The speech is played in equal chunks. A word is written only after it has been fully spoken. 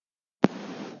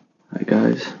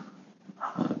guys.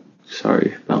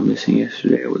 Sorry about missing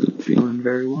yesterday. I wasn't feeling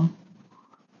very well.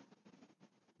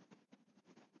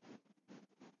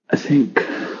 I think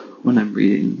when I'm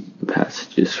reading the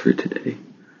passages for today,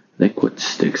 what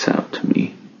sticks out to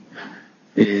me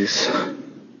is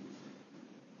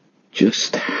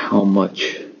just how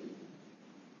much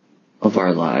of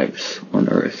our lives on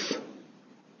earth,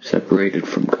 separated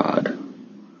from God,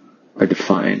 are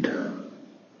defined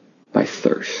by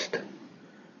thirst.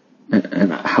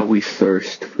 And how we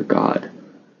thirst for God,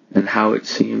 and how it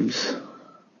seems,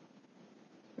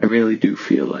 I really do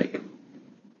feel like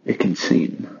it can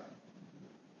seem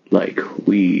like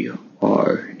we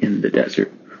are in the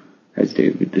desert, as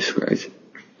David describes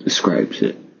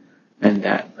it, and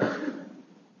that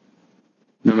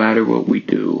no matter what we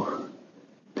do,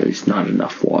 there's not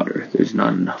enough water, there's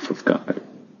not enough of God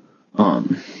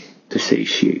to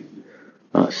satiate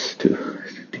us, to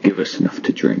give us enough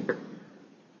to drink.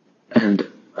 And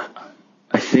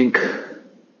I think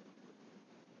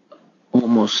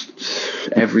almost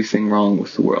everything wrong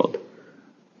with the world,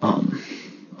 I'm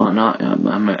going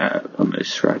to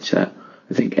scratch that.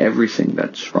 I think everything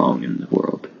that's wrong in the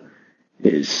world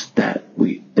is that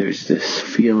there's this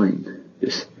feeling,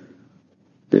 this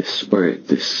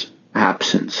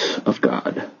absence of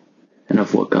God and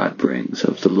of what God brings,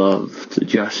 of the love, the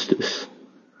justice,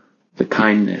 the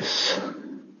kindness,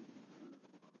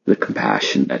 the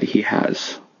compassion that He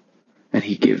has and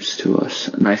He gives to us.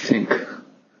 And I think,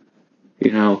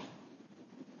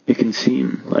 it can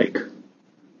seem like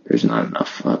there's not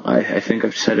enough. I think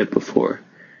I've said it before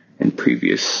in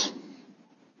previous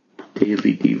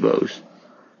daily devos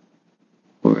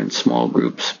or in small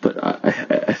groups, but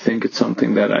I think it's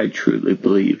something that I truly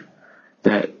believe,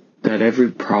 that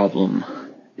every problem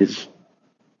is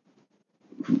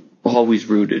always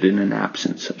rooted in an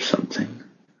absence of something.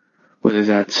 Whether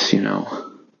that's,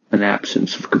 an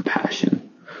absence of compassion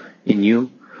in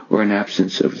you, or an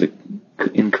absence of the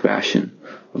incompassion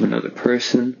of another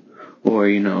person, or,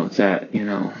 no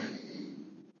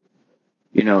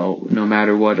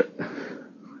matter what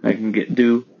I can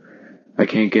do, I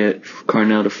can't get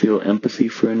Carnell to feel empathy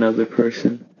for another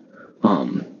person.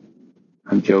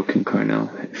 I'm joking,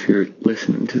 Carnell, if you're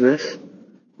listening to this.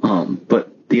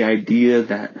 But the idea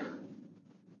that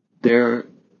there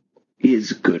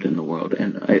is good in the world,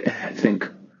 and I think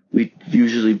we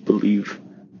usually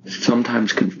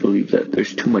sometimes can believe that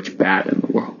there's too much bad in the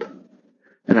world.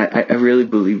 And I really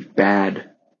believe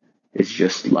bad is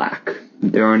just lack.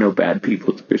 There are no bad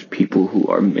people, there's people who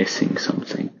are missing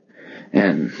something.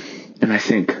 And I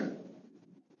think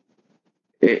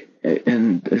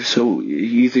and so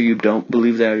either you don't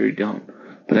believe that or you don't.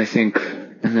 But I think,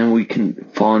 and then we can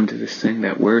fall into this thing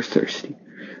that we're thirsty,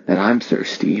 that I'm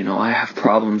thirsty, I have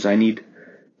problems, I need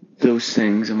those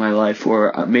things in my life,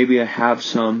 or maybe I have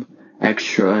some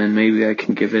extra and maybe I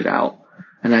can give it out.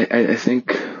 And I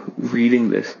think reading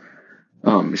this,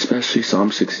 especially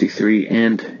Psalm 63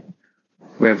 and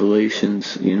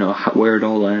Revelations, where it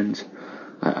all ends,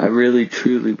 I really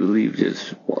truly believe,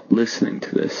 just listening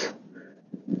to this,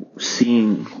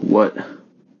 seeing what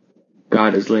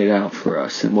God has laid out for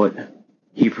us and what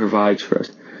He provides for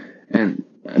us. And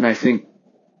I think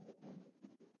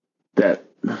that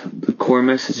the core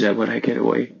message that what I get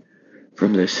away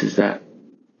from this is that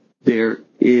there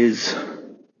is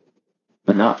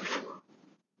enough.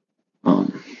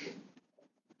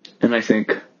 And I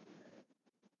think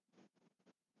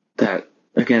that,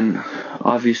 again,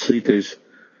 obviously there's,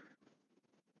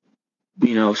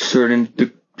 certain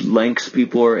lengths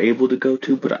people are able to go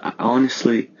to, but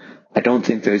honestly, I don't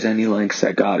think there's any lengths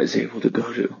that God is able to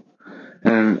go to.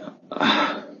 And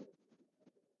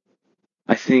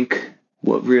I think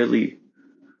what really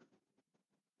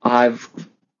I've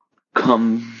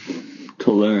come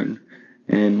to learn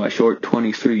in my short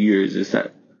 23 years is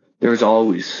that there's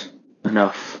always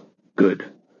enough good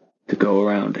to go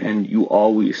around, and you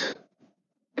always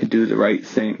can do the right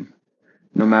thing,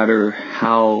 no matter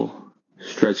how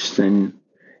stretched thin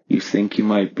you think you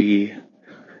might be,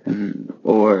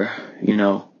 or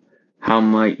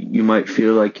how you might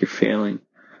feel like you're failing.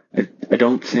 I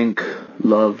don't think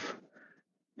love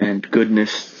and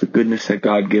goodness, the goodness that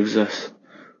God gives us,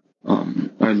 are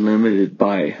limited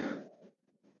by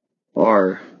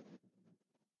our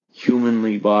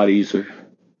humanly bodies or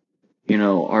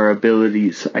our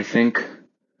abilities. I think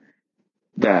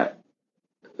that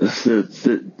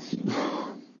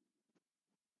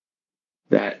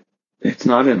that it's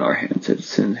not in our hands,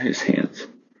 it's in His hands.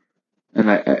 And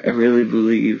I really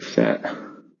believe that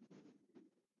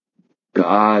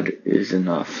God is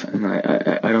enough. And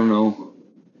I don't know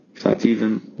if that's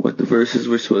even what the verses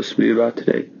were supposed to be about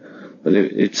today, but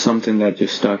it's something that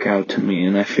just stuck out to me,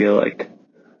 and I feel like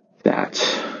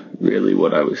that's really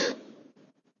what I was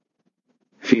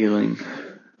feeling.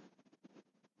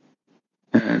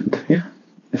 And yeah,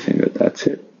 I think that's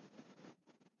it.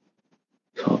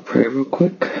 So I'll pray real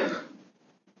quick.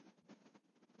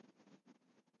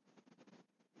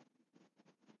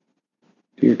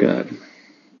 Dear God,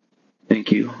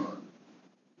 thank you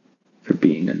for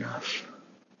being enough.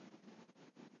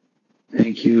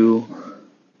 Thank you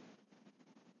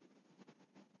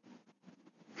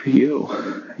for you.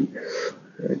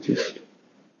 Just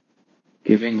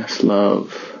giving us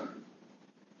love,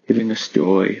 giving us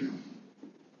joy,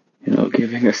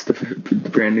 giving us the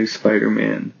brand new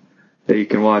Spider-Man that you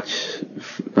can watch.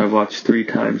 I've watched 3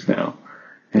 times now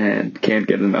and can't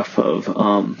get enough of.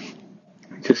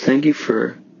 Just thank you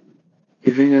for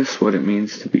giving us what it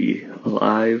means to be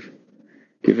alive,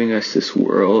 giving us this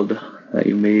world that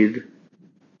you made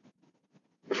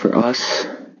for us.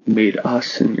 You made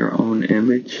us in your own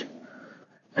image.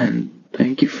 And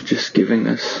thank you for just giving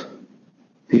us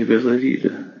the ability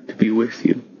to be with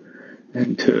you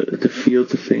and to feel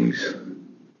the things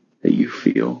that you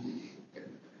feel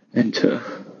and to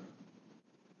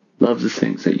love the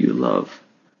things that you love.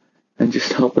 And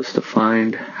just help us to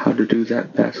find how to do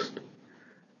that best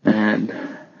and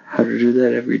how to do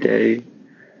that every day,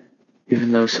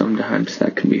 even though sometimes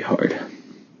that can be hard.